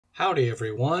Howdy,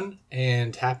 everyone,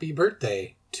 and happy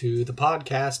birthday to the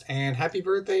podcast, and happy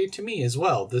birthday to me as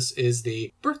well. This is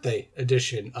the birthday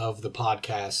edition of the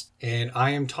podcast, and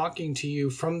I am talking to you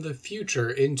from the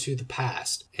future into the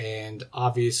past. And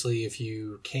obviously, if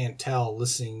you can't tell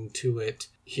listening to it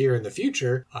here in the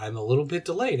future, I'm a little bit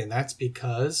delayed, and that's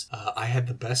because I had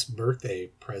the best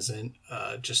birthday present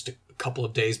just a couple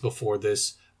of days before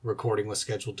this recording was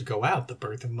scheduled to go out, the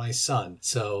birth of my son.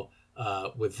 So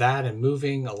with that and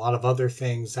moving, a lot of other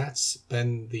things, that's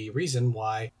been the reason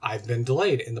why I've been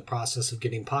delayed in the process of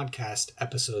getting podcast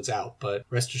episodes out. But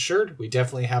rest assured, we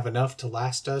definitely have enough to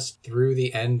last us through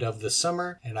the end of the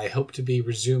summer, and I hope to be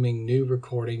resuming new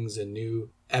recordings and new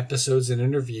episodes and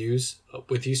interviews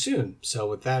with you soon. So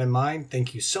with that in mind,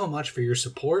 thank you so much for your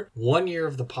support. 1 year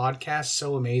of the podcast,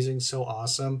 so amazing, so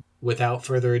awesome. Without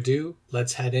further ado,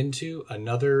 let's head into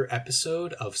another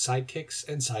episode of Sidekicks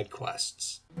and Side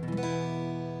Quests.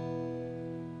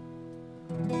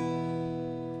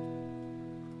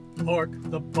 Orc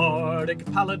the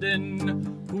bardic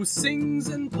paladin, who sings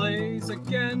and plays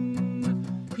again.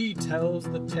 He tells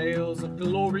the tales of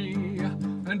glory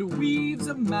and weaves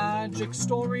a magic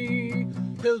story.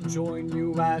 He'll join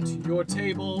you at your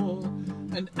table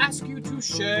and ask you to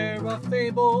share a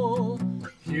fable.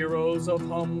 Heroes of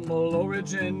humble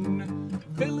origin,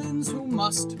 villains who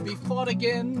must be fought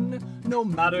again. No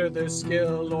matter their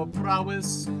skill or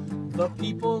prowess, the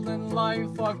people in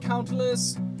life are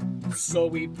countless. So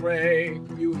we pray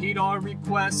you heed our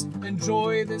request.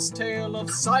 Enjoy this tale of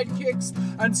sidekicks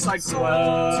and side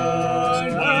quests.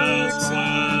 Sidekicks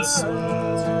and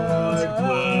side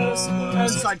quests.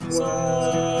 And side quests.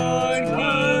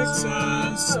 Sidekicks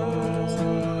and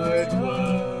side quests.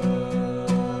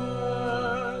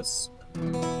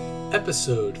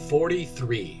 Episode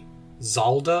 43,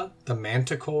 Zalda the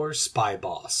Manticore Spy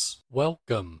Boss.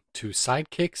 Welcome to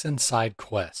Sidekicks and Side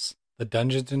Quests, the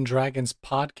Dungeons & Dragons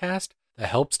podcast that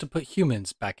helps to put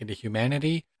humans back into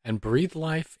humanity and breathe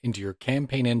life into your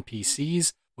campaign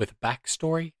NPCs with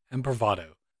backstory and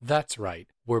bravado. That's right,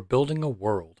 we're building a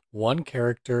world, one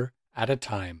character at a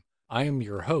time. I am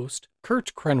your host,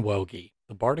 Kurt Krenwelge,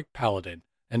 the Bardic Paladin,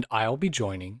 and I'll be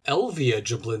joining Elvia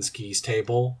Jablinski's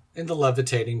table in the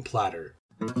levitating platter.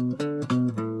 Okay,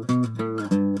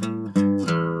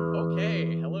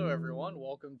 hello everyone.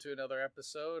 Welcome to another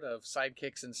episode of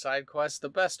Sidekicks and Side Quests, the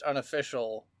best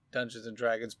unofficial Dungeons &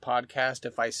 Dragons podcast,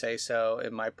 if I say so,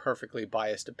 in my perfectly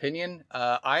biased opinion.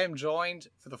 I am joined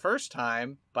for the first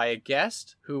time by a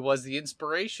guest who was the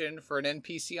inspiration for an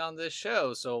NPC on this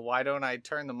show. So why don't I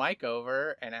turn the mic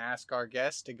over and ask our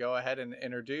guest to go ahead and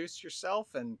introduce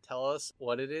yourself and tell us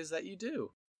what it is that you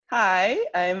do. Hi,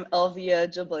 I'm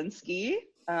Elvia Jablinski.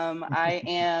 I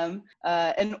am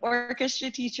an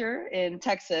orchestra teacher in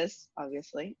Texas,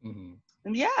 obviously. Mm-hmm.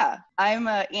 And yeah, I'm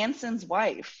Anson's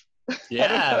wife. Yeah, I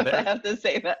don't know if I have to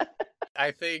say that.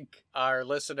 I think our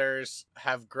listeners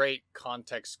have great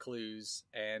context clues,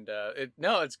 and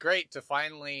it's great to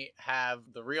finally have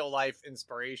the real life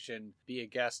inspiration be a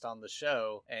guest on the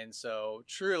show. And so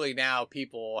truly now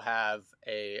people will have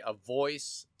a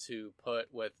voice to put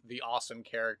with the awesome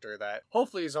character that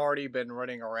hopefully has already been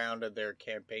running around in their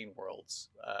campaign worlds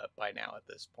by now at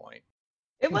this point.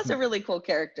 It was a really cool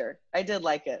character. I did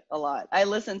like it a lot. I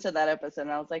listened to that episode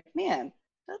and I was like, man,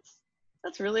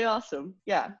 that's really awesome.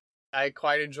 Yeah. I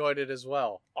quite enjoyed it as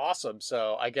well. Awesome.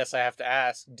 So I guess I have to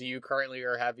ask, do you currently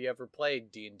or have you ever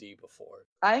played D&D before?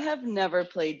 I have never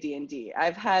played D&D.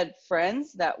 I've had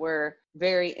friends that were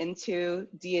very into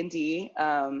D&D,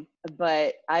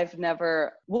 but I've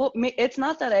never, it's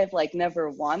not that I've never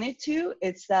wanted to,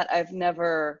 it's that I've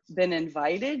never been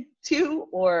invited to,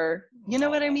 or you know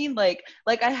what I mean? Like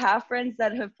I have friends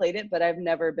that have played it, but I've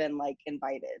never been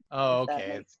invited. Oh, okay. If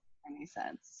that makes any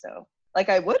sense. So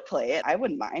I would play it. I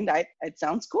wouldn't mind. It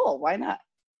sounds cool. Why not?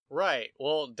 Right.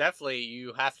 Well, definitely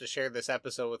you have to share this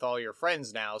episode with all your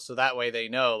friends now, so that way they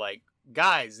know,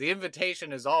 guys, the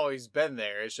invitation has always been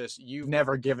there. It's just you've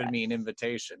never given me an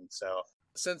invitation. So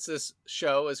since this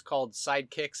show is called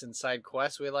Sidekicks and Side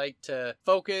Quests, we like to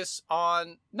focus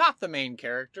on not the main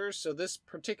characters. So this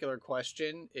particular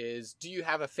question is, do you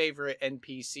have a favorite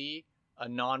NPC, a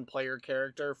non-player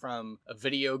character from a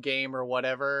video game or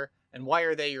whatever? And why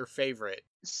are they your favorite?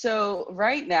 So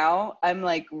right now I'm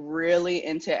like really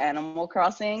into Animal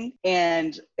Crossing,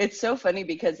 and it's so funny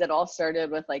because it all started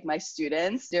with like my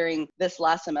students during this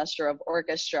last semester of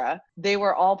orchestra. They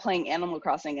were all playing Animal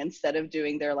Crossing instead of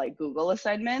doing their like Google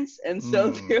assignments. And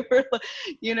so they were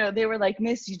like, they were like,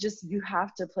 "Miss, you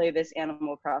have to play this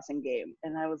Animal Crossing game."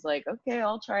 And I was like, "Okay,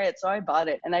 I'll try it." So I bought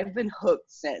it and I've been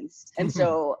hooked since. And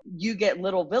so you get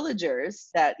little villagers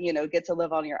that, get to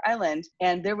live on your island.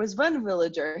 And there was one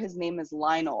villager, his name is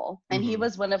Lionel, and he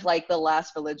was one of like the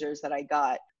last villagers that I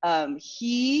got.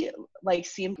 He like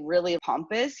seemed really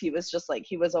pompous. He was just like,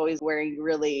 he was always wearing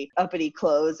really uppity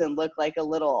clothes and looked like a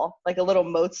little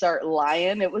Mozart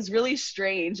lion. It was really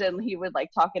strange. And he would like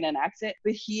talk in an accent,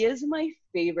 but he is my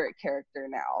favorite character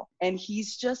now. And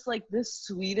he's just like the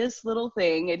sweetest little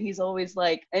thing. And he's always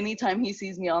like, anytime he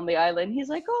sees me on the island, he's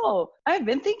like, "Oh, I've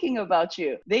been thinking about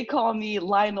you." They call me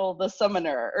Lionel the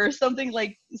Summoner or something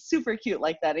like super cute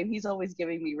like that. And he's always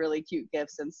giving me really cute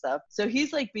gifts and stuff. So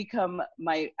he's like become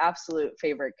my absolute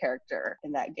favorite character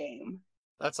in that game.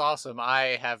 That's awesome.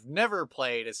 I have never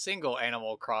played a single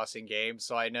Animal Crossing game,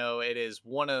 so I know it is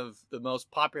one of the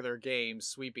most popular games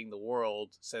sweeping the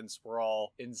world since we're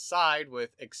all inside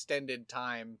with extended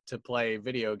time to play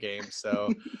video games.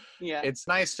 So yeah, it's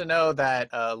nice to know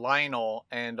that Lionel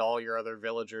and all your other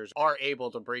villagers are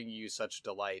able to bring you such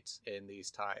delight in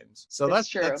these times. So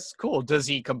that's cool. Does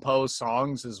he compose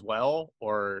songs as well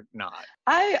or not?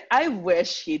 I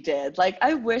wish he did. Like,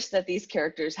 I wish that these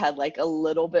characters had like a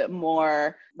little bit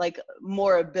more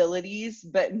abilities,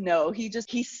 but no,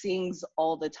 he sings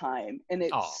all the time, and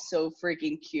it's so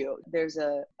freaking cute. There's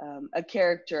a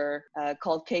character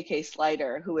called KK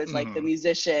Slider, who is like the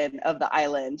musician of the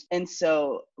island, and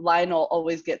so Lionel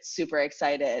always gets super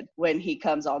excited when he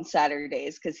comes on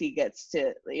Saturdays because he gets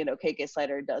to, KK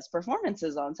Slider does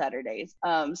performances on Saturdays.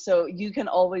 So you can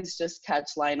always just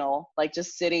catch Lionel like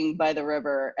just sitting by the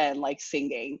river and like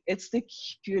singing. It's the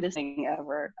cutest thing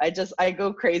ever. I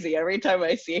go crazy every time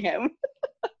I see him.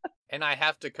 And I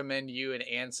have to commend you and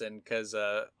Anson because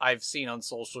I've seen on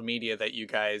social media that you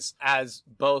guys, as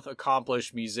both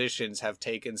accomplished musicians, have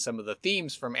taken some of the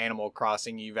themes from Animal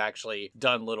Crossing. You've actually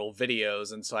done little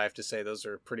videos, and so I have to say those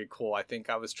are pretty cool. I think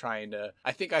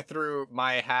I threw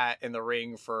my hat in the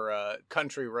ring for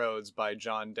Country Roads by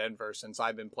John Denver since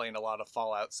I've been playing a lot of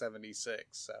Fallout 76.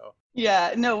 So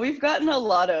yeah, no, we've gotten a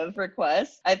lot of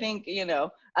requests. I think,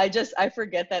 I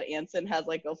forget that Anson has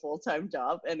like a full-time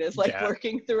job and is like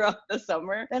working throughout the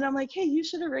summer. And I'm like, "Hey, you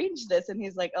should arrange this." And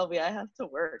he's like, "Elvia, I have to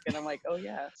work." And I'm like, "Oh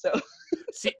yeah." So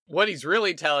see, what he's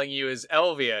really telling you is,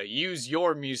 Elvia, use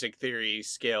your music theory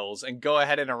skills and go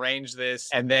ahead and arrange this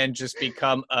and then just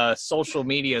become a social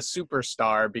media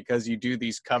superstar because you do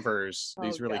these covers,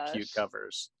 these really cute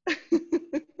covers.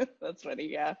 That's funny,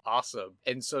 yeah. Awesome.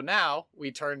 And so now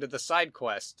we turn to the side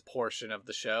quest portion of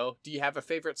the show. Do you have a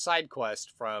favorite side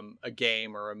quest from a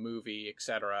game or a movie,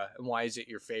 etc.? And why is it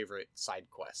your favorite side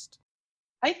quest?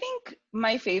 I think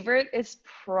my favorite is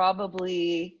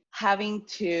probably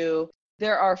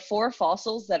there are 4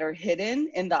 fossils that are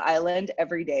hidden in the island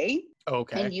every day.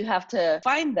 Okay. And you have to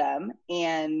find them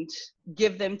and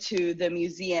give them to the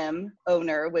museum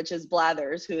owner, which is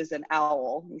Blathers, who is an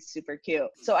owl. He's super cute.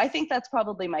 So I think that's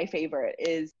probably my favorite,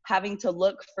 is having to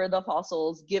look for the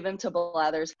fossils, give them to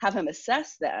Blathers, have him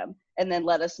assess them, and then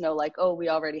let us know like, "Oh, we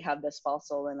already have this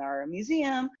fossil in our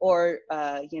museum," or,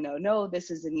 "No,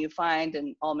 this is a new find,"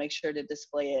 and I'll make sure to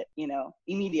display it,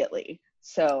 immediately.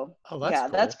 So cool.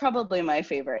 That's probably my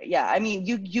favorite. Yeah, I mean,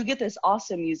 you get this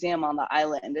awesome museum on the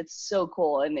island. It's so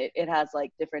cool, and it has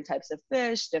like different types of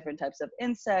fish, different types of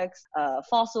insects,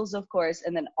 fossils, of course,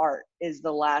 and then art is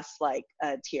the last like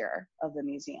tier of the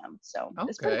museum. So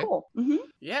It's pretty cool.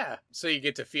 Yeah, so you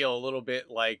get to feel a little bit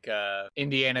like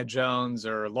Indiana Jones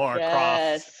or Lara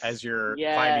Croft as you're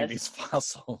finding these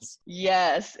fossils.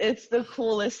 Yes, it's the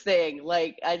coolest thing.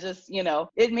 Like, I just,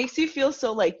 it makes you feel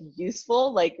so like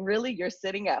useful. Like, really, you're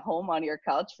sitting at home on your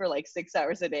couch for like 6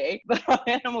 hours a day, but on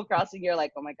Animal Crossing you're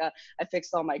like, "Oh my god, I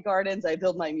fixed all my gardens, I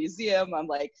built my museum, I'm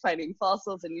like finding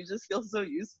fossils," and you just feel so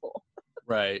useful.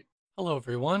 Right. Hello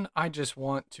everyone, I just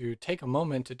want to take a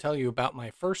moment to tell you about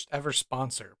my first ever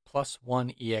sponsor, Plus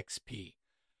One EXP.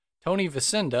 Tony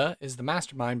Vicinda is the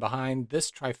mastermind behind this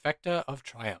trifecta of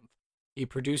triumph. He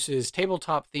produces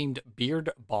tabletop-themed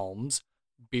beard balms,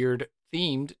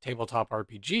 beard-themed tabletop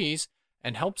RPGs,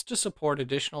 and helps to support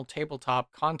additional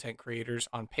tabletop content creators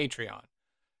on Patreon.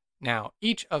 Now,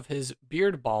 each of his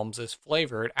beard balms is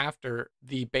flavored after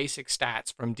the basic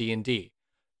stats from D&D.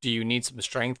 Do you need some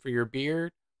strength for your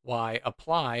beard? Why,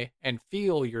 apply and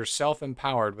feel yourself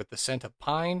empowered with the scent of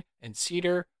pine and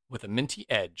cedar with a minty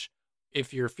edge.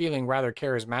 If you're feeling rather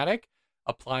charismatic,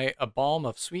 Apply a balm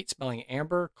of sweet-smelling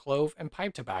amber, clove, and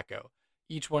pipe tobacco.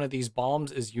 Each one of these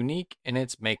balms is unique in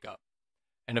its makeup.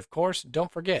 And of course,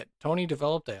 don't forget, Tony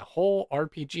developed a whole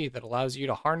RPG that allows you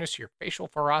to harness your facial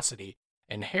ferocity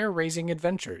in hair-raising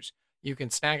adventures. You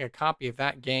can snag a copy of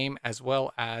that game as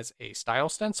well as a style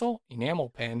stencil, enamel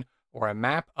pin, or a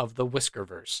map of the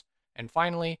Whiskerverse. And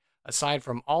finally, aside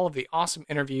from all of the awesome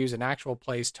interviews and actual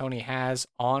plays Tony has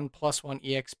on Plus One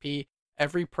EXP,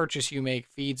 every purchase you make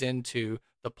feeds into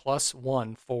the Plus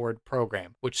One Forward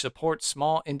program, which supports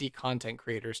small indie content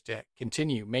creators to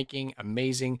continue making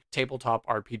amazing tabletop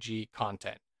RPG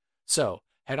content. So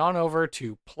head on over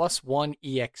to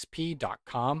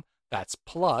plus1exp.com. That's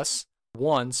plus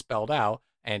one spelled out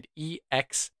and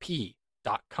exp.com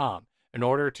in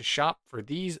order to shop for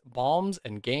these balms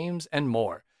and games and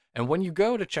more. And when you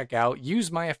go to check out,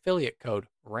 use my affiliate code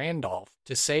Randolph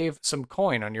to save some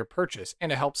coin on your purchase and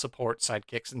to help support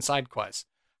Sidekicks and SideQuests.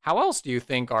 How else do you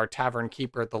think our tavern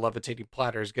keeper at the Levitating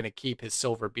Platter is going to keep his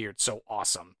silver beard so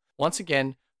awesome? Once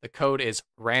again, the code is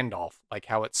Randolph, like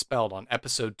how it's spelled on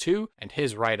episode 2 and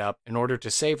his write-up, in order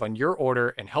to save on your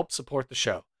order and help support the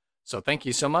show. So thank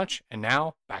you so much, and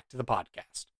now back to the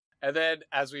podcast. And then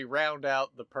as we round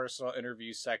out the personal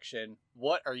interview section,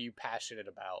 what are you passionate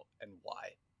about and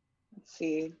why? Let's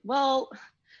see. Well,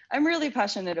 I'm really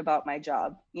passionate about my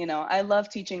job. You know, I love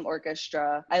teaching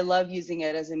orchestra. I love using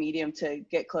it as a medium to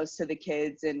get close to the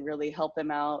kids and really help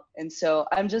them out. And so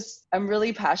I'm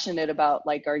really passionate about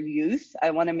like our youth.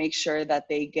 I want to make sure that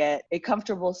they get a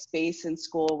comfortable space in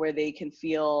school where they can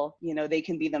feel, you know, they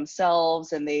can be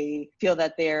themselves and they feel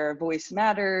that their voice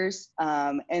matters.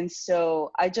 And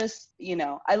so I just, you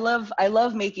know, I love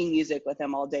making music with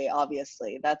them all day.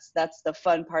 Obviously, that's the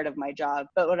fun part of my job.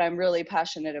 But what I'm really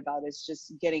passionate about is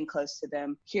just getting close to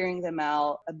them, hearing them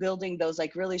out, building those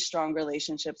like really strong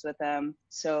relationships with them.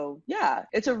 So yeah,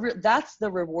 that's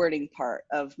the rewarding part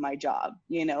of my job,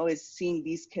 you know, is seeing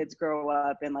these kids grow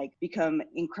up and like become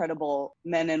incredible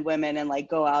men and women and like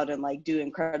go out and like do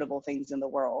incredible things in the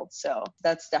world. So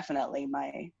that's definitely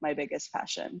my biggest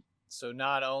passion. So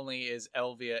not only is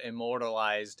Elvia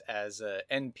immortalized as a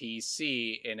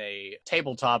NPC in a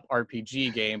tabletop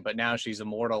RPG game, but now she's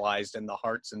immortalized in the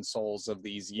hearts and souls of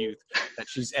these youth that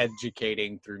she's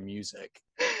educating through music.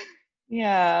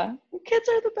 Yeah, kids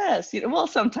are the best. You know, well,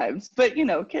 sometimes, but you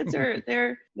know, kids are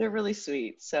they're really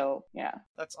sweet. So yeah,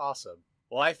 that's awesome.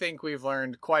 Well, I think we've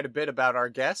learned quite a bit about our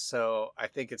guests, so I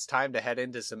think it's time to head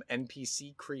into some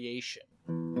NPC creation.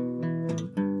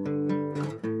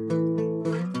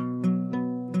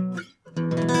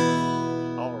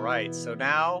 Right, so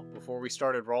now, before we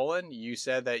started rolling, you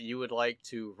said that you would like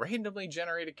to randomly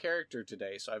generate a character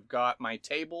today. So I've got my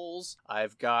tables,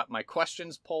 I've got my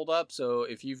questions pulled up, so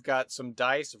if you've got some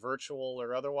dice, virtual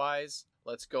or otherwise,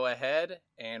 let's go ahead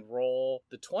and roll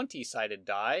the 20-sided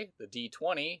die, the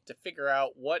D20, to figure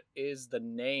out what is the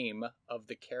name of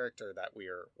the character that we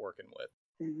are working with.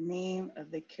 The name of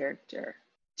the character.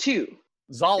 2.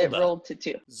 Zalda. It rolled to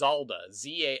 2. Zalda.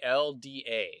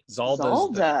 Z-A-L-D-A.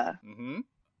 Zalda. Mm-hmm.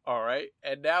 All right,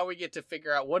 and now we get to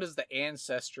figure out what is the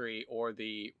ancestry or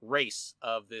the race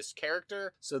of this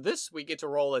character. So this, we get to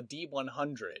roll a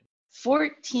D100.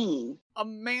 14. A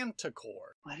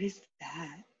manticore. What is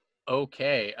that?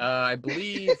 Okay, I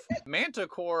believe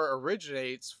Manticore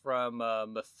originates from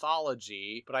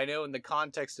mythology, but I know in the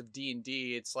context of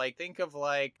D&D, it's like, think of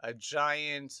like a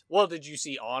giant... Well, did you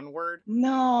see Onward?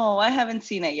 No, I haven't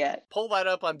seen it yet. Pull that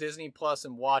up on Disney Plus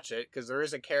and watch it, because there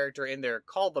is a character in there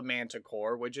called the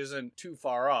Manticore, which isn't too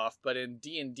far off, but in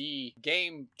D&D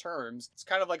game terms, it's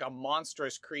kind of like a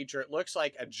monstrous creature. It looks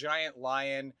like a giant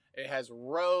lion. It has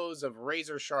rows of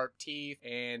razor-sharp teeth,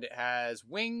 and it has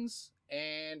wings,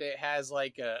 and it has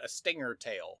like a stinger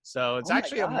tail. So it's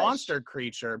actually a monster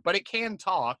creature, but it can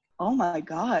talk. Oh my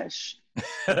gosh.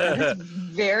 That is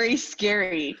very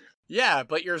scary. Yeah,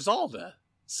 but you're Zalda.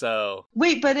 So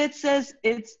wait, but it says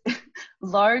it's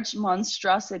large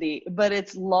monstrosity, but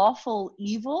it's lawful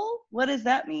evil? What does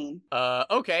that mean?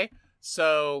 Okay.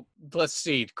 So let's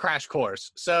see, crash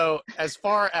course. So as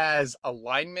far as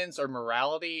alignments or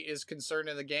morality is concerned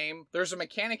in the game, there's a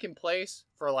mechanic in place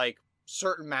for like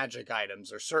certain magic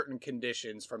items or certain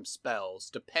conditions from spells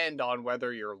depend on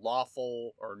whether you're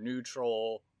lawful or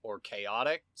neutral or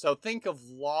chaotic. So think of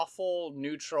lawful,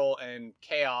 neutral, and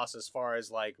chaos as far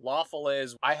as like lawful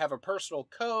is I have a personal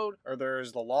code or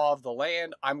there's the law of the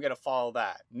land, I'm going to follow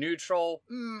that. Neutral,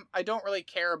 I don't really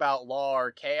care about law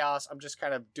or chaos, I'm just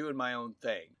kind of doing my own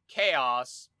thing.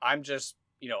 Chaos, I'm just,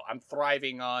 I'm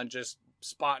thriving on just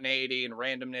spontaneity and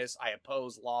randomness. I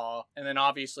oppose law. And then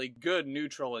obviously good,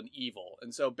 neutral, and evil.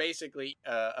 And so basically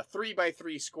a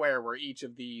 3x3 square where each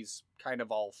of these kind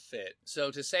of all fit. So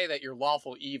to say that you're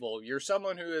lawful evil, you're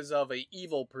someone who is of a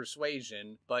evil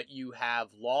persuasion, but you have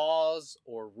laws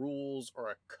or rules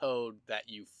or a code that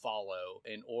you follow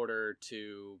in order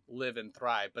to live and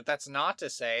thrive. But that's not to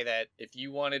say that if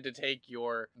you wanted to take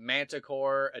your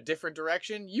manticore a different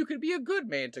direction, you could be a good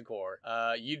manticore.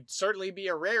 You'd certainly be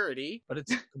a rarity, but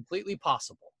it's completely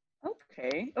possible.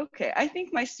 Okay. I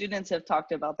think my students have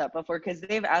talked about that before because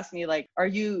they've asked me, like, are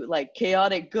you like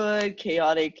chaotic good,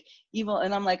 chaotic evil?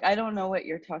 And I'm like, I don't know what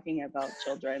you're talking about,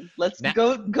 children. Let's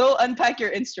go unpack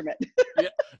your instrument. Yeah.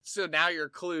 So now you're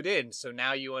clued in. So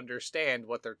now you understand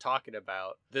what they're talking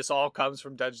about. This all comes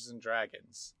from Dungeons and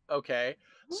Dragons. Okay.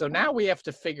 So now we have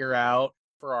to figure out,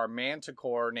 for our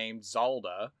manticore named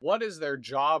Zalda, what is their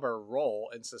job or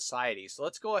role in society? So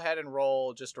let's go ahead and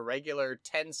roll just a regular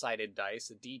 10-sided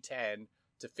dice, a d10,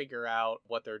 to figure out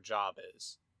what their job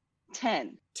is.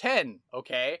 10.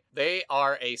 Okay. They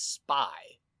are a spy.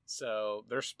 So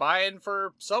they're spying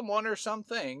for someone or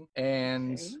something.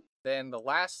 And then the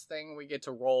last thing we get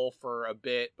to roll for a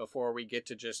bit before we get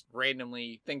to just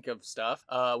randomly think of stuff,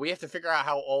 we have to figure out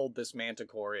how old this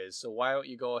manticore is. So why don't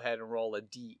you go ahead and roll a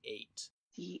d8?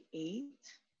 D8?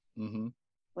 Mm-hmm.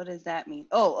 What does that mean?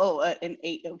 An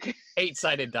 8. Okay.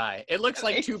 8-sided die. It looks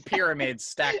like two pyramids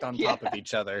stacked on top of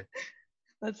each other.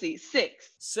 Let's see.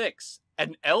 6.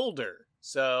 An elder.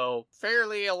 So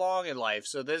fairly along in life.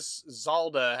 So this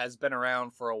Zalda has been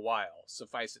around for a while,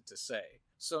 suffice it to say.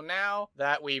 So now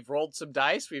that we've rolled some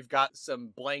dice, we've got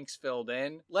some blanks filled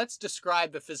in. Let's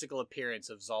describe the physical appearance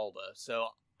of Zalda. So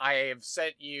I have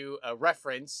sent you a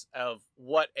reference of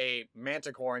what a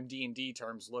manticore in D&D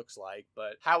terms looks like,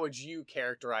 but how would you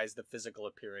characterize the physical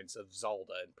appearance of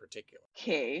Zalda in particular?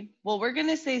 Okay. Well, we're going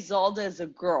to say Zalda is a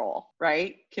girl,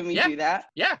 right? Can we do that?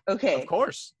 Yeah. Okay. Of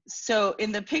course. So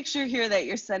in the picture here that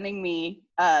you're sending me,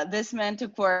 this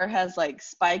manticore has like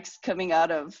spikes coming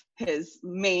out of his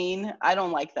mane. I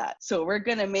don't like that. So we're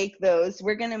going to make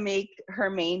her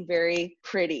mane very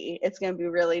pretty. It's going to be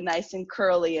really nice and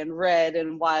curly and red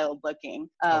and wild looking.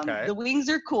 The wings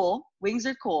are cool.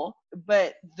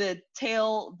 But the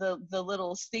tail, the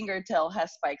little stinger tail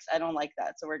has spikes. I don't like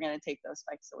that. So we're going to take those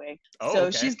spikes away.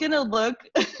 She's going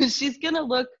to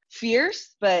look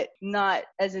fierce, but not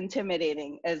as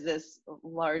intimidating as this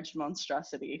large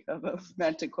monstrosity of a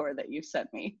manticore that you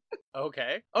sent me.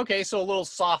 Okay, so a little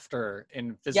softer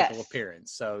in physical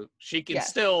appearance. So she can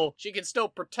still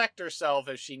protect herself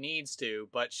if she needs to,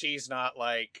 but she's not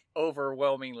like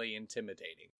overwhelmingly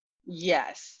intimidating.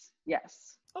 Yes.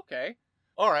 Okay.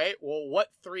 All right. Well, what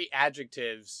 3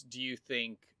 adjectives do you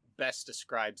think best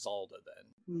describe Zalda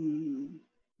then?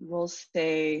 We'll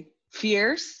say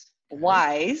fierce,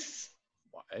 wise,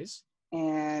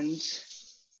 and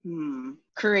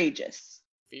courageous.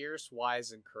 Fierce,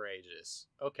 wise, and courageous.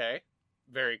 Okay.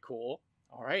 Very cool.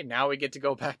 All right, now we get to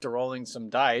go back to rolling some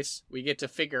dice. We get to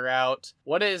figure out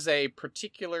what is a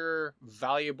particular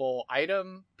valuable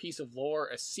item, piece of lore,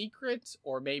 a secret,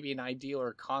 or maybe an ideal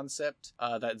or concept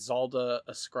that Zalda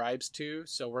ascribes to.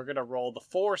 So we're going to roll the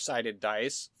 4-sided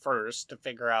dice first to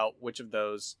figure out which of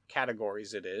those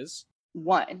categories it is.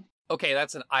 1. Okay,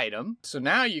 that's an item. So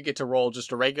now you get to roll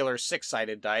just a regular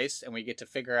 6-sided dice, and we get to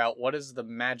figure out what is the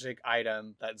magic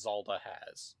item that Zalda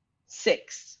has.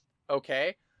 6.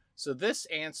 Okay. So this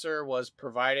answer was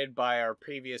provided by our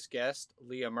previous guest,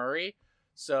 Leah Murray.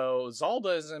 So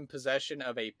Zalda is in possession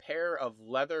of a pair of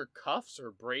leather cuffs or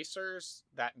bracers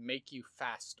that make you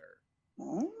faster.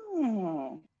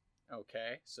 Oh.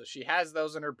 Okay, so she has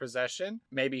those in her possession.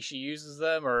 Maybe she uses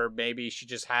them, or maybe she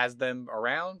just has them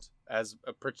around as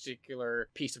a particular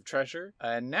piece of treasure.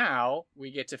 And now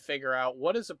we get to figure out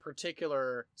what is a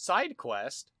particular side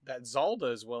quest that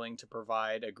Zalda is willing to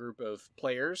provide a group of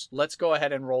players. Let's go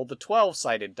ahead and roll the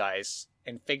 12-sided dice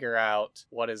and figure out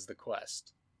what is the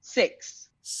quest. 6.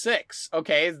 6.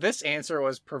 Okay, this answer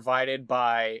was provided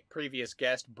by previous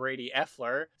guest Brady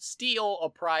Effler. Steal a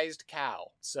prized cow.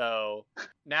 So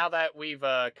now that we've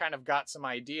kind of got some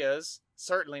ideas,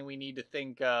 certainly we need to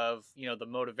think of, the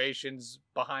motivations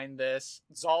behind this.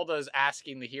 Zalda is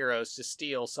asking the heroes to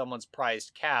steal someone's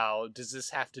prized cow. Does this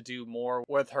have to do more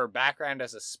with her background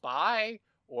as a spy?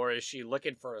 Or is she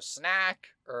looking for a snack?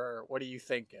 Or what are you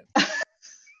thinking?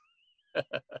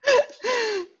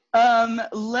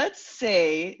 Let's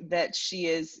say that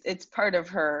it's part of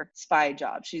her spy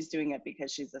job. She's doing it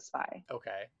because she's a spy.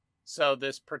 Okay. So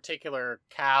this particular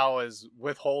cow is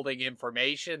withholding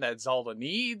information that Zalda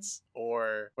needs?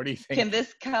 Or what do you think? Can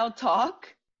this cow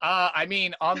talk?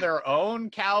 On their own,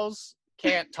 cows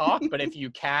can't talk, but if you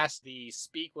cast the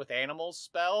speak with animals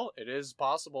spell, it is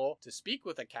possible to speak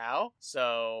with a cow.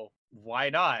 So why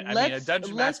not? I mean, a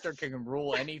dungeon master can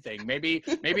rule anything. Maybe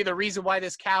the reason why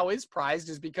this cow is prized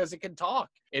is because it can talk.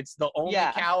 It's the only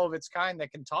cow of its kind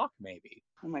that can talk, maybe.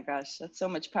 Oh my gosh, that's so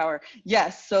much power.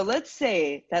 Yes, so let's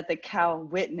say that the cow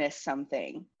witnessed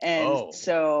something. And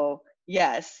so,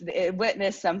 yes, it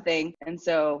witnessed something. And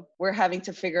so we're having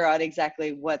to figure out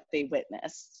exactly what they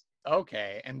witnessed.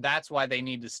 Okay, and that's why they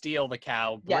need to steal the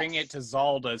cow, bring it to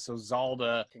Zalda so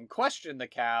Zalda can question the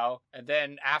cow, and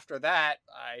then after that,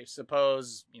 I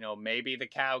suppose, maybe the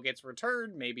cow gets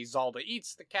returned, maybe Zalda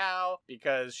eats the cow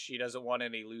because she doesn't want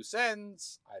any loose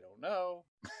ends. I don't know.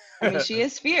 I mean, she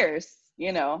is fierce,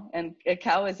 and a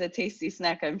cow is a tasty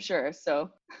snack, I'm sure, so.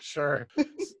 Sure.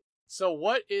 So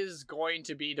what is going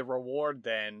to be the reward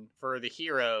then for the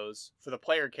heroes, for the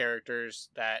player characters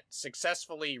that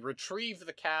successfully retrieve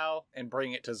the cow and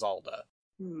bring it to Zalda?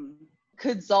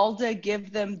 Could Zalda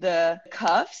give them the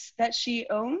cuffs that she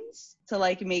owns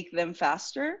to make them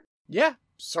faster? Yeah,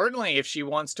 certainly. If she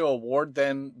wants to award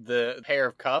them the pair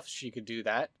of cuffs, she could do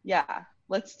that. Yeah.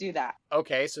 Let's do that.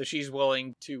 Okay, so she's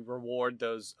willing to reward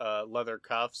those leather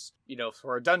cuffs.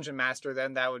 For a dungeon master,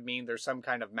 then that would mean there's some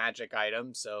kind of magic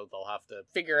item, so they'll have to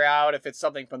figure out if it's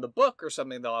something from the book or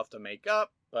something they'll have to make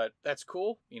up. But that's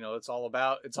cool. It's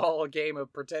all a game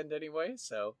of pretend anyway.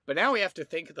 So, but now we have to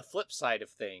think of the flip side of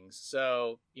things.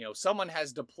 So, someone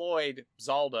has deployed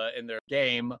Zalda in their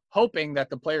game, hoping that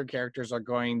the player characters are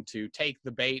going to take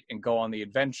the bait and go on the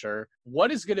adventure.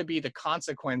 What is going to be the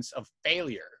consequence of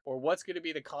failure? Or what's going to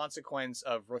be the consequence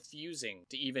of refusing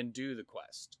to even do the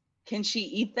quest? Can she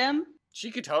eat them?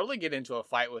 She could totally get into a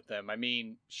fight with them. I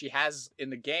mean, she has in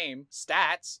the game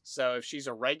stats, so if she's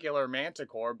a regular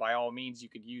Manticore, by all means you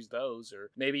could use those. Or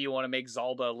maybe you want to make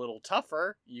Zalda a little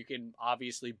tougher, you can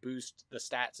obviously boost the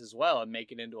stats as well and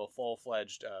make it into a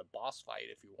full-fledged boss fight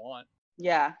if you want.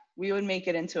 Yeah, we would make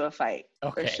it into a fight,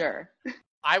 for sure.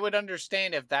 I would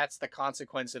understand if that's the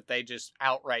consequence if they just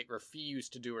outright refuse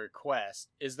to do a quest.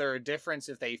 Is there a difference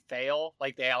if they fail?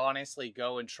 Like they honestly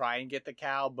go and try and get the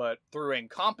cow, but through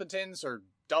incompetence or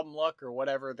dumb luck or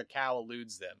whatever, the cow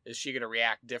eludes them. Is she going to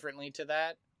react differently to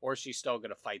that? Or is she still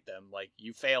going to fight them like,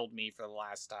 you failed me for the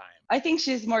last time? I think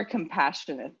she's more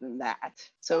compassionate than that.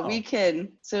 So we can,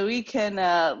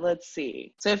 let's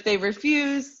see. So if they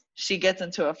refuse, she gets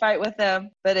into a fight with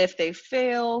them. But if they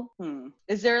fail,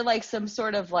 is there some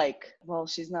sort of well,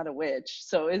 she's not a witch.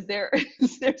 So is there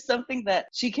something that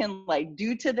she can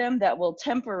do to them that will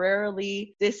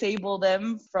temporarily disable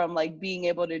them from being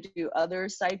able to do other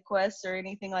side quests or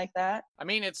anything like that? I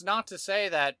mean, it's not to say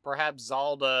that perhaps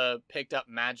Zalda picked up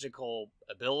magical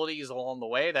abilities along the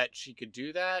way that she could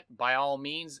do that. By all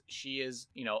means, she is,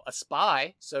 a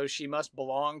spy, so she must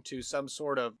belong to some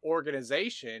sort of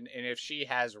organization, and if she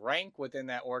has rank within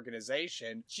that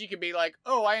organization, she could be like,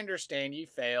 oh, I understand you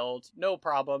failed, no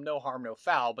problem, no harm, no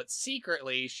foul, but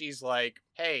secretly she's like,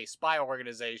 hey, spy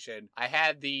organization, I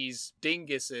had these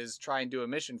dinguses try and do a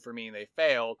mission for me and they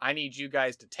failed. I need you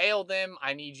guys to tail them.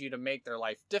 I need you to make their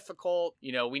life difficult.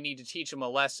 We need to teach them a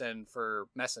lesson for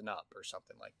messing up or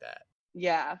something like that.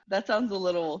 Yeah, that sounds a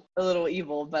little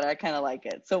evil, but I kind of like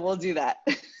it. So we'll do that.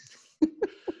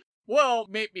 Well,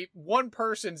 maybe one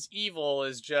person's evil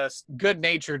is just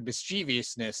good-natured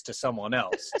mischievousness to someone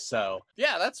else. So,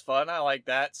 yeah, that's fun. I like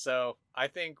that. So, I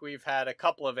think we've had a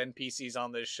couple of NPCs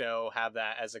on this show have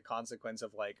that as a consequence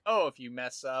of oh, if you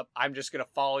mess up, I'm just going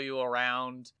to follow you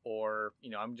around, or,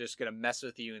 I'm just going to mess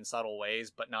with you in subtle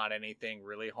ways, but not anything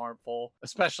really harmful.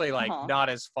 Especially, not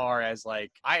as far as, I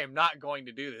am not going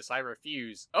to do this. I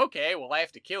refuse. Okay, well, I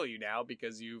have to kill you now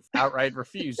because you've outright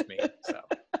refused me.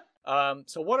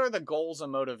 So what are the goals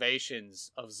and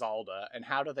motivations of Zalda, and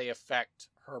how do they affect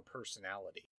her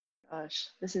personality? Gosh,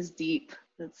 this is deep.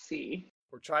 Let's see.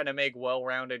 We're trying to make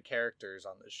well-rounded characters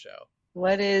on this show.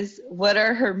 What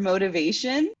are her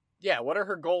motivations? Yeah, what are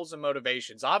her goals and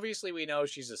motivations? Obviously, we know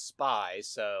she's a spy,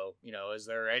 so, is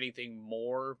there anything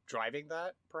more driving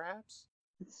that, perhaps?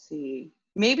 Let's see.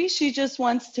 Maybe she just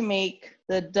wants to make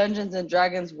the Dungeons and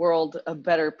Dragons world a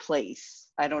better place.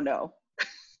 I don't know.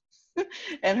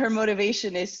 And her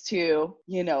motivation is to,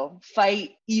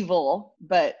 fight evil,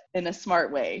 but in a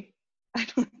smart way. I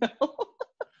don't know.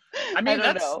 I mean,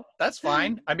 that's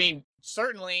fine. I mean,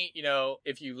 certainly, you know,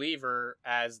 if you leave her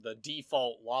as the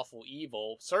default lawful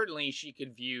evil, certainly she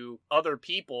could view other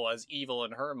people as evil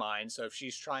in her mind. So if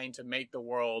she's trying to make the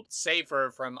world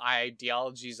safer from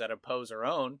ideologies that oppose her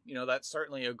own, you know, that's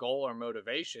certainly a goal or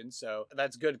motivation. So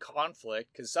that's good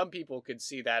conflict, because some people could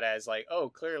see that as like, oh,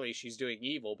 clearly she's doing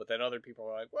evil, but then other people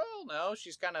are like, well, no,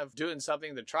 she's kind of doing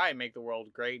something to try and make the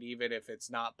world great, even if it's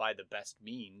not by the best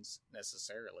means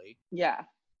necessarily. Yeah,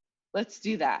 let's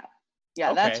do that.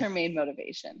 Yeah, Okay. That's her main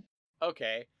motivation.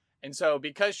 Okay. And so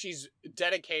because she's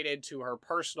dedicated to her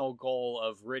personal goal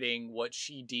of ridding what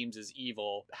she deems as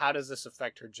evil, how does this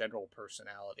affect her general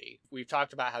personality? We've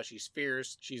talked about how she's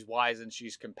fierce, she's wise, and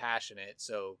she's compassionate.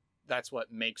 So that's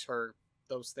what makes her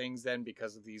those things then,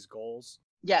 because of these goals?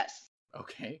 Yes.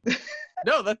 Okay.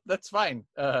 No, that's fine.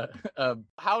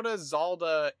 How does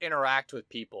Zalda interact with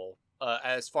people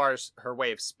as far as her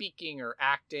way of speaking or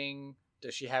acting?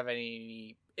 Does she have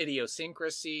any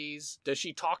idiosyncrasies? Does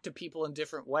she talk to people in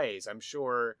different ways? I'm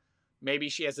sure maybe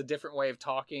she has a different way of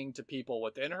talking to people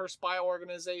within her spy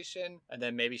organization, and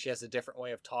then maybe she has a different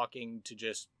way of talking to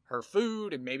just her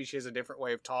food, and maybe she has a different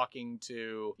way of talking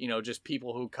to, you know, just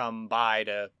people who come by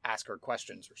to ask her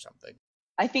questions or something.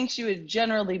 I think she would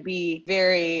generally be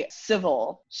very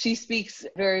civil. She speaks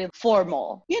very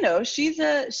formal. You know, she's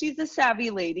a savvy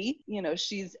lady. You know,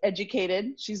 she's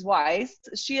educated, she's wise.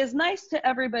 She is nice to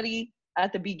everybody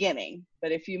at the beginning,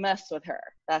 but if you mess with her,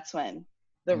 that's when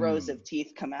the rows of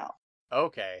teeth come out.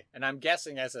 Okay, and I'm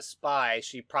guessing as a spy,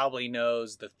 she probably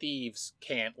knows the thieves'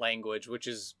 cant language, which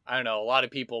is, I don't know, a lot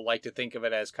of people like to think of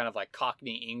it as kind of like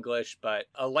Cockney English, but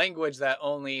a language that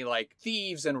only like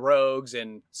thieves and rogues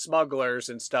and smugglers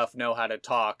and stuff know how to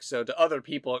talk. So to other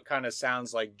people, it kind of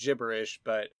sounds like gibberish,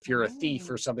 but if you're a thief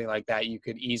or something like that, you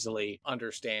could easily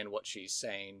understand what she's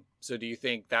saying. So do you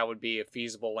think that would be a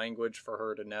feasible language for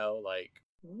her to know, like,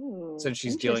 Ooh, since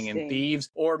she's dealing in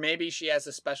thieves? Or maybe she has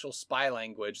a special spy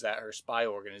language that her spy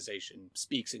organization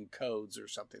speaks in codes or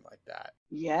something like that.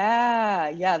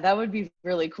 Yeah, that would be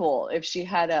really cool if she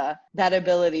had that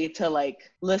ability to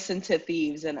like listen to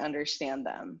thieves and understand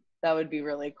them. That would be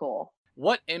really cool.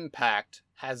 What impact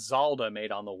has Zalda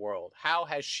made on the world? How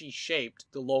has she shaped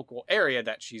the local area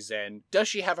that she's in? Does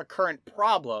she have a current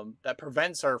problem that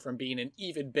prevents her from being an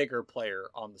even bigger player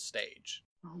on the stage?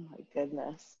 Oh my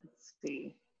goodness. Let's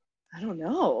see. I don't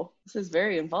know. This is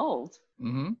very involved.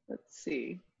 Let's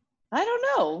see. I don't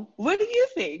know. What do you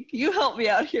think? You help me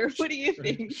out here. What do you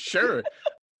think? Sure.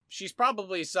 She's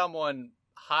probably someone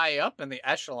high up in the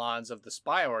echelons of the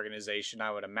spy organization,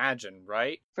 I would imagine,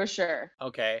 right? For sure.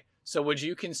 Okay. So would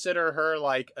you consider her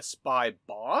like a spy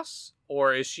boss?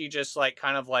 Or is she just like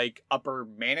kind of like upper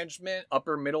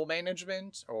middle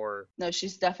management, or? No,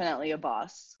 she's definitely a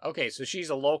boss. Okay, so she's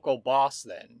a local boss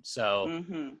then. So,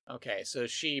 Mm-hmm. Okay, so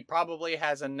she probably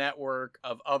has a network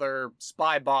of other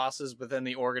spy bosses within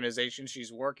the organization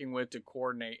she's working with to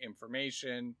coordinate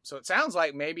information. So it sounds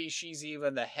like maybe she's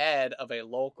even the head of a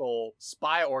local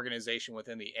spy organization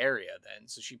within the area then.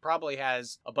 So she probably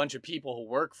has a bunch of people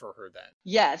who work for her then.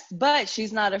 Yes, but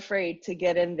she's not afraid to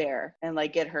get in there and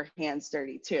like get her hands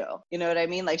dirty too. You know what I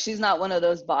mean? Like she's not one of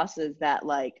those bosses that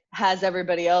like has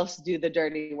everybody else do the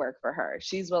dirty work for her.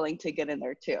 She's willing to get in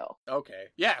there too. Okay.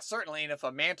 Yeah, certainly. And if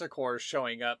a manticore is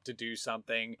showing up to do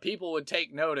something, people would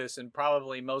take notice, and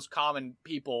probably most common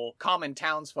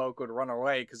townsfolk would run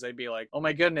away because they'd be like, oh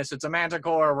my goodness, it's a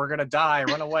manticore. We're going to die.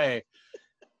 Run away.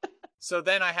 So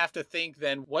then I have to think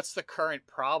then, what's the current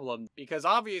problem? Because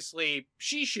obviously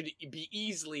she should be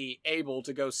easily able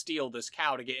to go steal this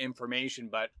cow to get information,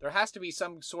 but there has to be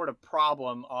some sort of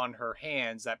problem on her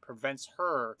hands that prevents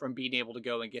her from being able to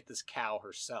go and get this cow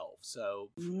herself. So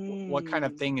what kind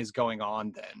of thing is going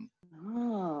on then?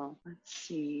 Oh, let's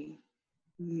see.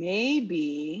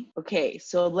 Maybe. Okay,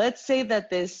 so let's say that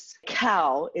this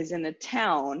cow is in a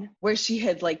town where she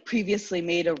had like previously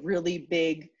made a really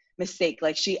big mistake,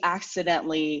 like she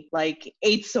accidentally like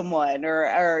ate someone,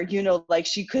 or you know, like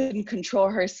she couldn't control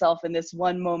herself in this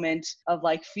one moment of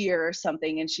like fear or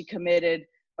something, and she committed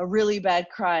a really bad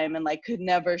crime and like could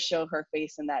never show her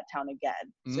face in that town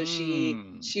again. So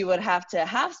she would have to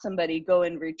have somebody go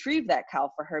and retrieve that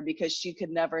cow for her because she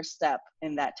could never step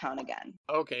in that town again.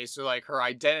 Okay, so like her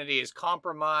identity is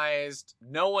compromised.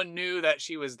 No one knew that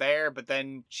she was there, but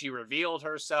then she revealed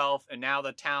herself, and now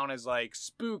the town is like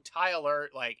spooked, high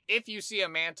alert. Like if you see a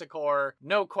manticore,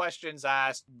 no questions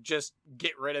asked, just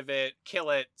get rid of it,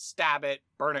 kill it, stab it,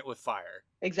 burn it with fire.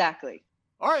 Exactly.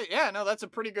 All right, yeah, no, that's a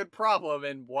pretty good problem,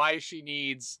 and why she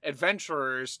needs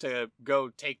adventurers to go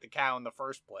take the cow in the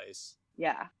first place.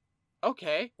 Yeah.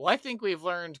 Okay, well, I think we've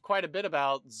learned quite a bit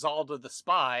about Zalda the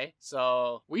Spy,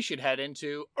 so we should head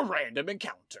into a random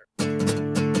encounter.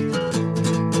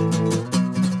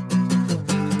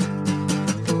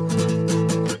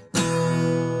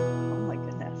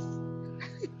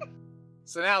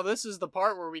 So now this is the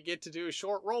part where we get to do a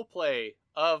short role play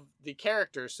of the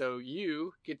character. So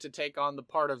you get to take on the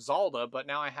part of Zalda, but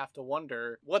now I have to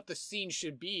wonder what the scene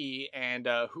should be and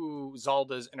who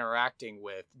Zalda's interacting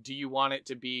with. Do you want it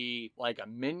to be like a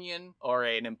minion or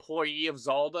an employee of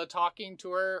Zalda talking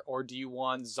to her? Or do you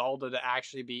want Zalda to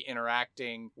actually be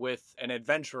interacting with an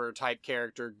adventurer type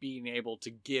character being able to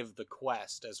give the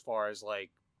quest as far as like,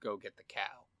 go get the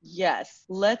cow? Yes,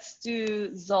 let's do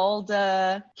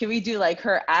Zalda. Can we do like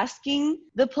her asking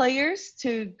the players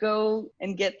to go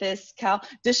and get this cow?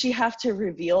 Does she have to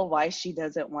reveal why she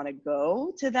doesn't want to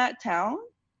go to that town?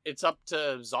 It's up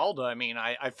to Zalda. I mean,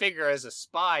 I figure as a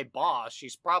spy boss,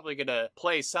 she's probably going to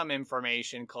play some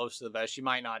information close to the vest. She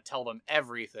might not tell them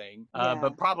everything,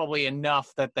 but probably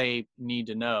enough that they need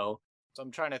to know. So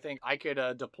I'm trying to think. I could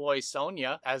deploy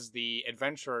Sonia as the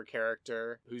adventurer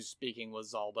character who's speaking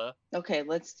with Zalda. Okay,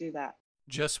 let's do that.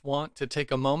 Just want to take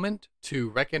a moment to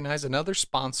recognize another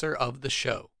sponsor of the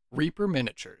show, Reaper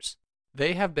Miniatures.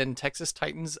 They have been Texas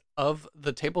Titans of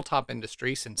the tabletop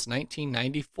industry since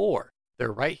 1994.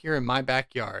 They're right here in my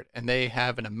backyard, and they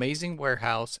have an amazing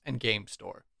warehouse and game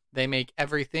store. They make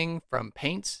everything from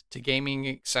paints to gaming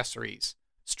accessories.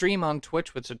 Stream on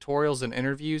Twitch with tutorials and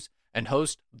interviews, and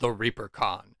host the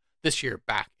ReaperCon, this year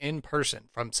back in person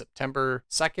from September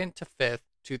 2nd to 5th,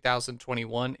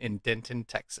 2021 in Denton,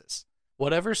 Texas.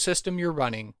 Whatever system you're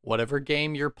running, whatever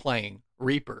game you're playing,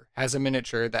 Reaper has a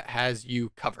miniature that has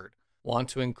you covered. Want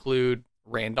to include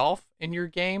Randolph in your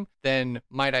game? Then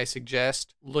might I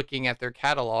suggest looking at their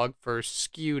catalog for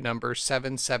SKU number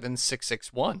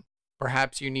 77661.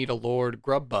 Perhaps you need a Lord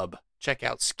Grubbub. Check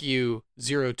out SKU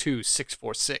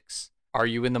 02646. Are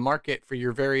you in the market for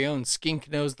your very own Skink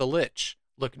Nose the Lich?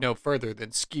 Look no further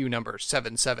than SKU number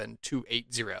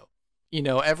 77280. You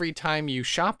know, every time you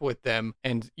shop with them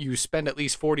and you spend at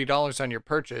least $40 on your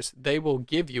purchase, they will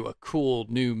give you a cool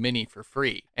new mini for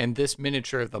free. And this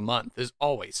miniature of the month is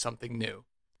always something new.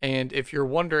 And if you're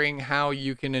wondering how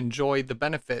you can enjoy the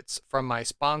benefits from my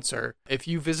sponsor, if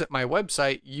you visit my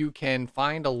website, you can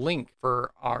find a link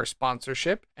for our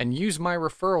sponsorship and use my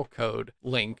referral code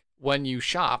link when you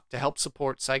shop to help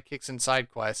support Sidekicks and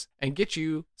SideQuests and get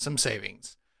you some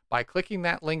savings. By clicking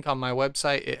that link on my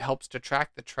website, it helps to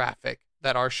track the traffic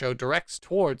that our show directs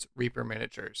towards Reaper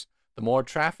Miniatures. The more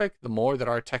traffic, the more that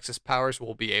our Texas powers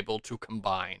will be able to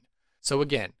combine. So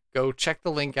again, go check the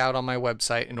link out on my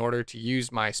website in order to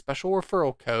use my special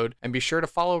referral code, and be sure to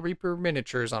follow Reaper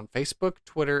Miniatures on Facebook,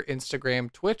 Twitter,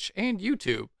 Instagram, Twitch, and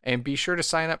YouTube. And be sure to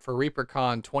sign up for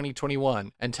ReaperCon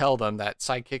 2021 and tell them that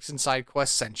Sidekicks and SideQuests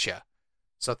sent you.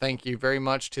 So thank you very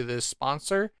much to this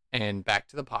sponsor, and back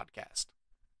to the podcast.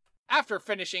 After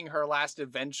finishing her last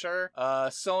adventure,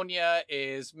 Sonia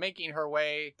is making her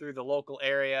way through the local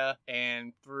area,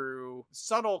 and through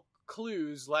subtle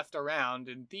clues left around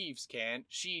in thieves' cant,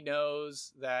 she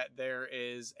knows that there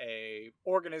is a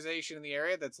organization in the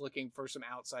area that's looking for some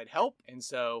outside help. And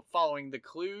so following the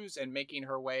clues and making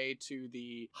her way to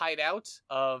the hideout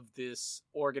of this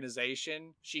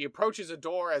organization, she approaches a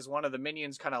door as one of the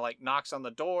minions kind of like knocks on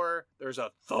the door. There's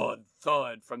a thud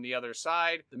from the other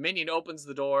side. The minion opens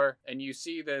the door, and you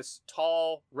see this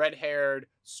tall, red-haired,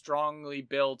 strongly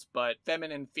built but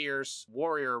feminine, fierce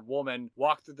warrior woman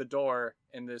walk through the door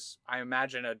in this, I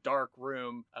imagine, a dark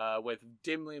room with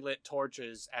dimly lit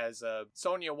torches as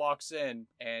Sonia walks in,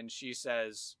 and she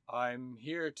says, "I'm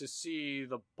here to see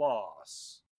the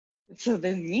boss." So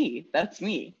then that's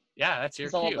me. Yeah, that's your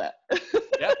Zalda. cue.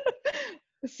 Yeah.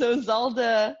 So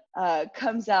Zalda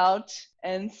comes out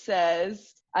and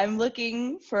says, I'm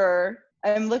looking for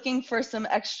some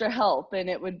extra help, and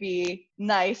it would be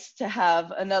nice to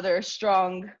have another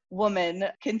strong woman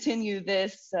continue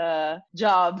this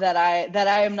job that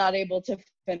I am not able to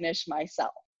finish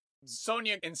myself.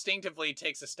 Sonia instinctively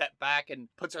takes a step back and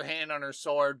puts her hand on her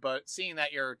sword, but seeing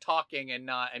that you're talking and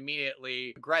not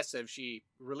immediately aggressive, she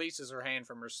releases her hand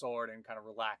from her sword and kind of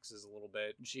relaxes a little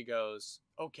bit. And she goes,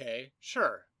 "Okay,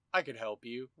 sure, I could help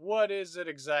you. What is it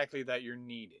exactly that you're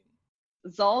needing?"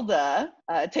 Zalda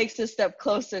takes a step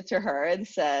closer to her and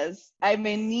says, I'm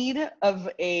in need of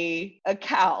a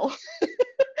cow.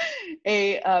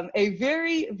 A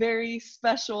very, very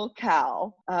special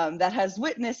cow that has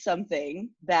witnessed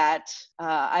something that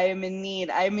I'm in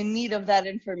need of that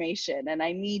information, and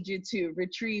I need you to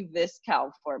retrieve this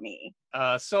cow for me.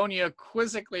 Sonia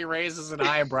quizzically raises an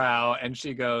eyebrow and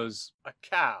she goes, "A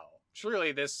cow?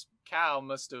 Surely this cow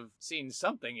must have seen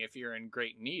something if you're in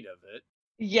great need of it."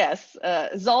 Yes,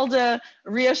 Zalda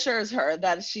reassures her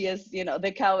that she is,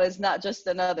 the cow is not just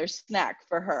another snack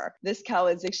for her. This cow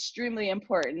is extremely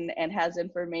important and has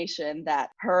information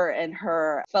that her and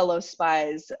her fellow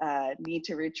spies need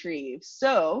to retrieve.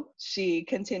 So she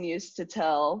continues to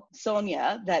tell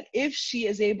Sonia that if she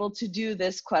is able to do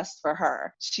this quest for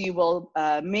her, she will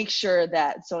make sure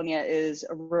that Sonia is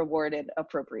rewarded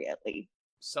appropriately.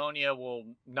 Sonia will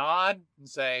nod and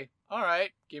say, all right,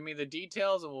 give me the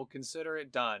details and we'll consider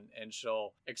it done. And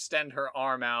she'll extend her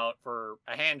arm out for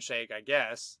a handshake, I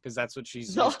guess, because that's what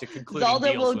she's used to concluding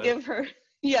Zalda deals will with. give her,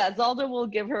 Zalda will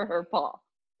give her paw.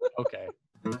 Okay.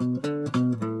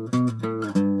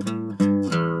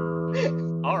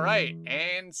 All right,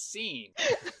 and scene.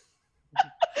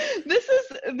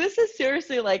 This is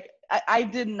seriously like I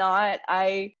didn't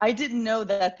know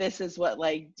that this is what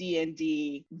like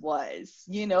D&D was,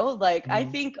 I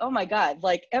think, oh my God,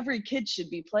 like every kid should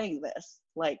be playing this.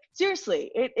 Like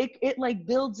seriously, it like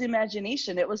builds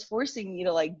imagination. It was forcing you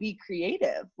to like be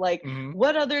creative. Like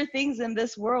what other things in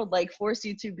this world like force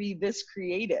you to be this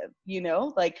creative,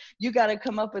 like you got to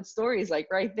come up with stories like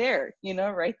right there,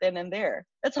 right then and there.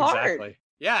 It's hard. Exactly.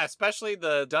 Yeah, especially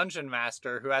the dungeon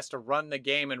master who has to run the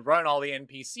game and run all the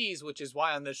NPCs, which is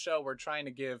why on this show we're trying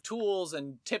to give tools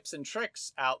and tips and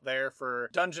tricks out there for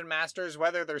dungeon masters,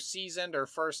 whether they're seasoned or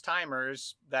first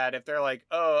timers, that if they're like,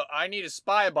 oh, I need a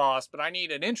spy boss, but I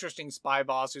need an interesting spy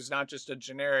boss who's not just a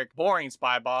generic, boring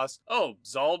spy boss. Oh,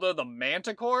 Zalda the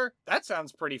Manticore? That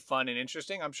sounds pretty fun and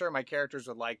interesting. I'm sure my characters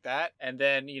would like that. And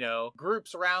then,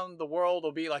 groups around the world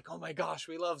will be like, oh my gosh,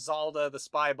 we love Zalda the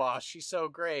spy boss. She's so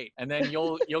great. And then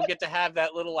you'll get to have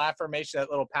that little affirmation, that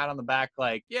little pat on the back,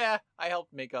 like, yeah, I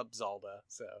helped make up Zalda.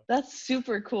 So that's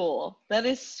super cool. That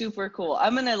is super cool.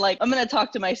 I'm gonna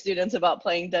talk to my students about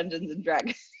playing Dungeons and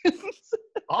Dragons.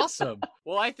 Awesome.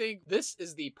 Well, I think this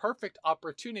is the perfect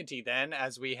opportunity then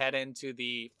as we head into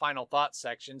the final thoughts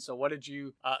section. So what did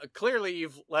you, clearly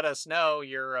you've let us know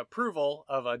your approval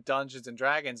of Dungeons and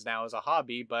Dragons now as a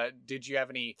hobby, but did you have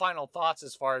any final thoughts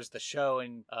as far as the show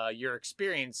and your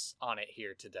experience on it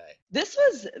here today? This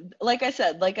was, like I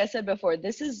said before,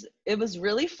 it was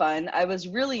really fun. I was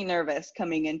really nervous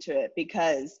coming into it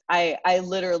because I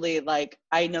literally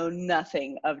I know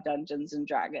nothing of Dungeons and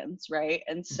Dragons, right?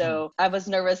 And so I was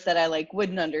nervous that I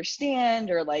wouldn't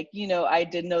understand or I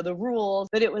didn't know the rules,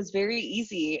 but it was very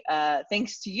easy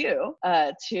thanks to you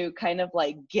to kind of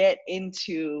get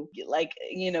into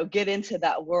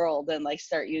that world and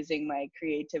start using my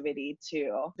creativity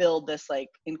to build this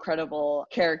incredible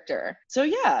character. So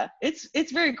yeah,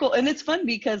 it's very cool, and it's fun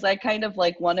because I kind of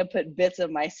want to put bits of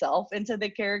myself into the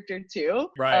character too,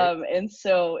 right? And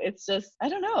so it's just, I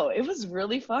don't know, it was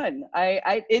really fun.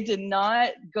 It did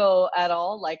not go at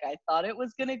all like I thought it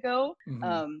was gonna go.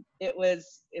 It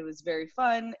was very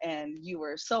fun, and you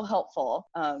were so helpful.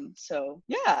 So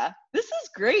yeah, this is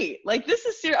great. This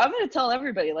is serious. I'm gonna tell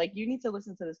everybody, you need to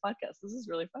listen to this podcast. This is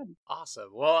really fun. Awesome.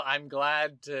 Well, I'm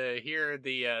glad to hear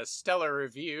the stellar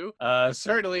review.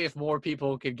 Certainly if more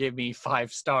people could give me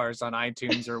 5 stars on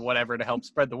iTunes or whatever to help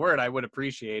spread the word, I would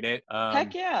appreciate it.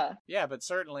 Heck yeah. Yeah, but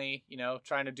certainly,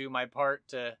 trying to do my part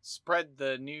to spread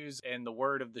the news and the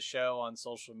word of the show on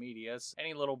social medias.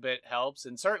 Any little bit helps.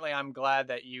 And certainly I'm glad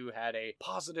that you had a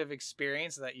positive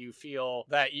experience, that you feel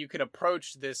that you could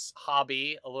approach this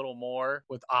hobby a little more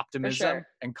with optimism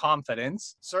and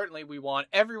confidence. Certainly we want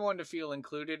everyone to feel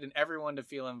included and everyone to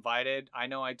feel invited. I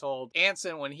know I told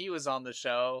Anson when he was on the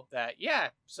show that, yeah,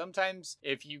 sometimes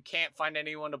if you can't find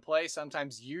anyone to play,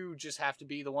 sometimes you just have to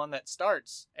be the one that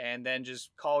starts, and then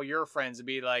just call your friends and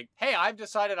be like, hey, I've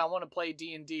decided I want to play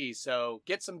D&D, so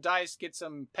get some dice, get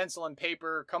some pencil and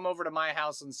paper, come over to my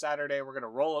house on Saturday. We're going to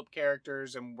roll up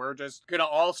characters and we're just going to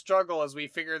all struggle as we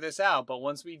figure this out. But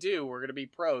once we do, we're going to be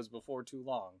pros before too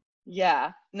long.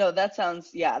 Yeah, no, that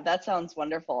sounds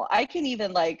wonderful. I can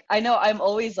even I know I'm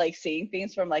always seeing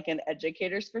things from an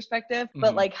educator's perspective,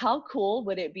 but how cool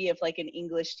would it be if an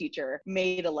English teacher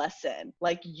made a lesson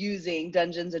using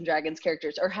Dungeons and Dragons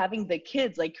characters, or having the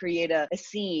kids create a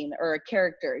scene or a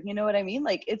character, you know what I mean?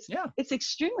 It's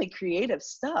extremely creative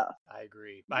stuff. I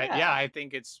agree. I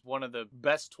think it's one of the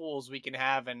best tools we can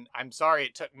have, and I'm sorry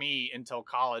it took me until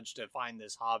college to find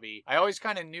this hobby. I always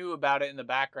kind of knew about it in the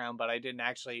background, but I didn't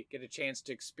actually get a chance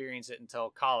to experience it until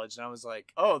college, and I was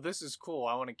like, oh, this is cool,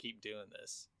 I want to keep doing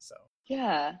this. So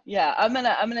yeah, I'm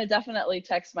gonna definitely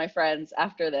text my friends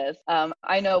after this.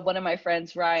 I know one of my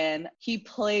friends, Ryan, he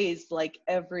plays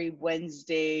every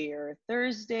Wednesday or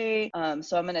Thursday,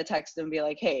 so I'm gonna text him and be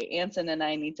like, hey, Anson and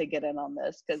I need to get in on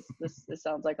this because this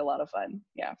sounds like a lot of fun.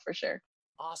 Yeah, for sure.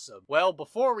 Awesome. Well,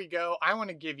 before we go, I want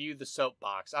to give you the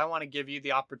soapbox. I want to give you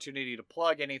the opportunity to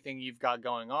plug anything you've got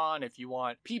going on. If you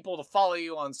want people to follow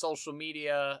you on social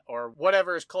media or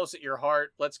whatever is close at your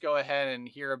heart, let's go ahead and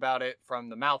hear about it from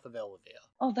the mouth of Elvia.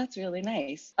 Oh, that's really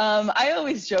nice. I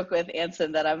always joke with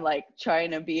Anson that I'm like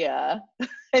trying to be an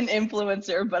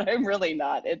influencer, but I'm really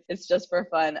not. It's just for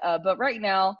fun. But right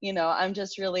now, I'm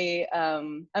just really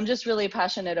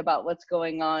passionate about what's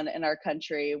going on in our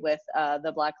country with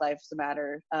the Black Lives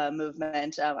Matter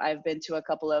movement. I've been to a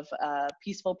couple of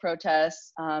peaceful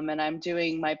protests, and I'm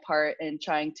doing my part in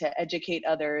trying to educate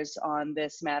others on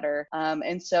this matter.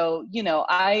 And so,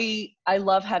 I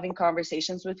love having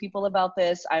conversations with people about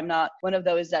this. I'm not one of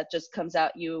those that just comes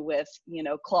at you with,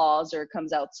 claws or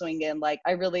comes out swinging. Like,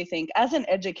 I really think as an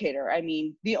educator, I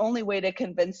mean, the only way to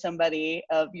convince somebody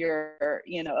of your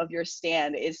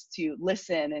stand is to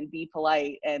listen and be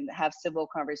polite and have civil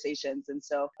conversations. And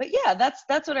so, but yeah,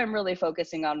 that's what I'm really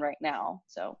focusing on right now.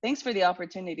 So thanks for the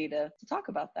opportunity to talk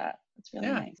about that. It's really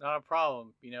nice. Not a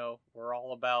problem. We're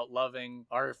all about loving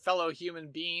our fellow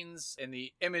human beings in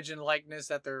the image and likeness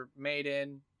that they're made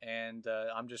in. And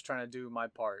I'm just trying to do my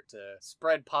part to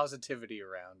spread positivity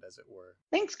around, as it were.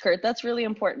 Thanks, Kurt. That's really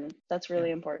important.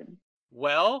 Important.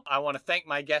 Well, I want to thank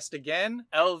my guest again,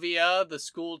 Elvia, the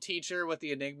school teacher with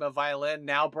the Enigma violin,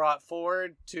 now brought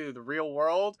forward to the real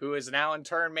world, who has now in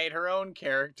turn made her own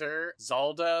character,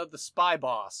 Zalda the spy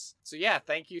boss. So yeah,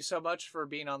 thank you so much for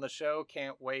being on the show.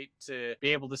 Can't wait to be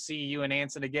able to see you and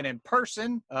Anson again in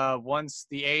person once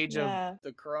the age of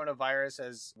the coronavirus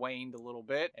has waned a little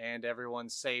bit and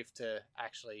everyone's safe to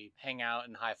actually hang out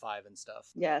and high five and stuff.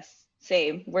 Yes,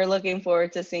 same. We're looking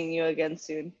forward to seeing you again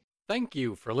soon. Thank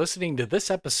you for listening to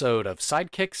this episode of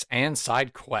Sidekicks and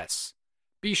Side Quests.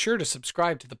 Be sure to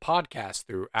subscribe to the podcast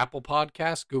through Apple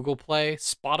Podcasts, Google Play,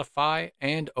 Spotify,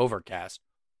 and Overcast.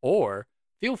 Or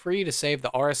feel free to save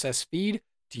the RSS feed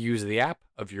to use the app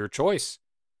of your choice.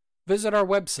 Visit our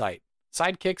website,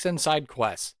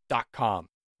 sidekicksandsidequests.com,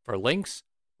 for links,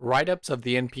 write-ups of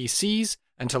the NPCs,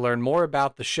 and to learn more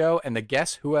about the show and the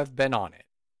guests who have been on it.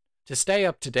 To stay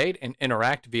up to date and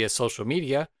interact via social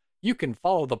media, you can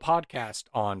follow the podcast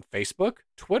on Facebook,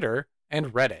 Twitter,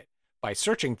 and Reddit by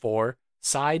searching for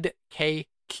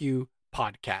SideKQ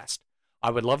Podcast. I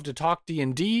would love to talk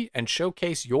D&D and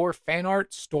showcase your fan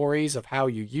art, stories of how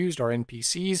you used our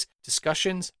NPCs,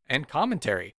 discussions, and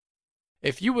commentary.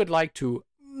 If you would like to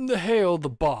hail the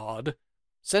bard,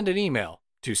 send an email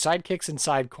to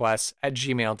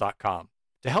sidekicksandsidequests@gmail.com.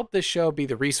 To help this show be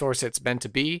the resource it's meant to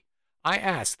be, I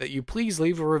ask that you please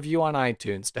leave a review on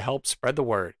iTunes to help spread the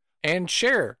word. And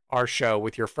share our show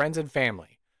with your friends and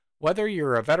family. Whether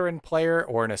you're a veteran player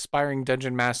or an aspiring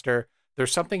dungeon master,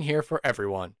 there's something here for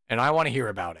everyone, and I want to hear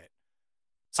about it.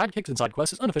 Sidekicks and Side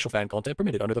Quests is unofficial fan content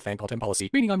permitted under the fan content policy,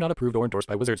 meaning I'm not approved or endorsed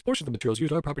by Wizards. Portions of the materials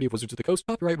used are property of Wizards of the Coast,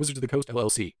 copyright Wizards of the Coast,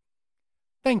 LLC.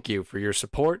 Thank you for your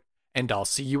support, and I'll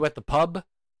see you at the pub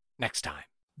next time.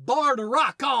 Bar to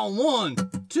rock on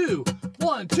 1, 2,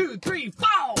 1, 2, 3, 4.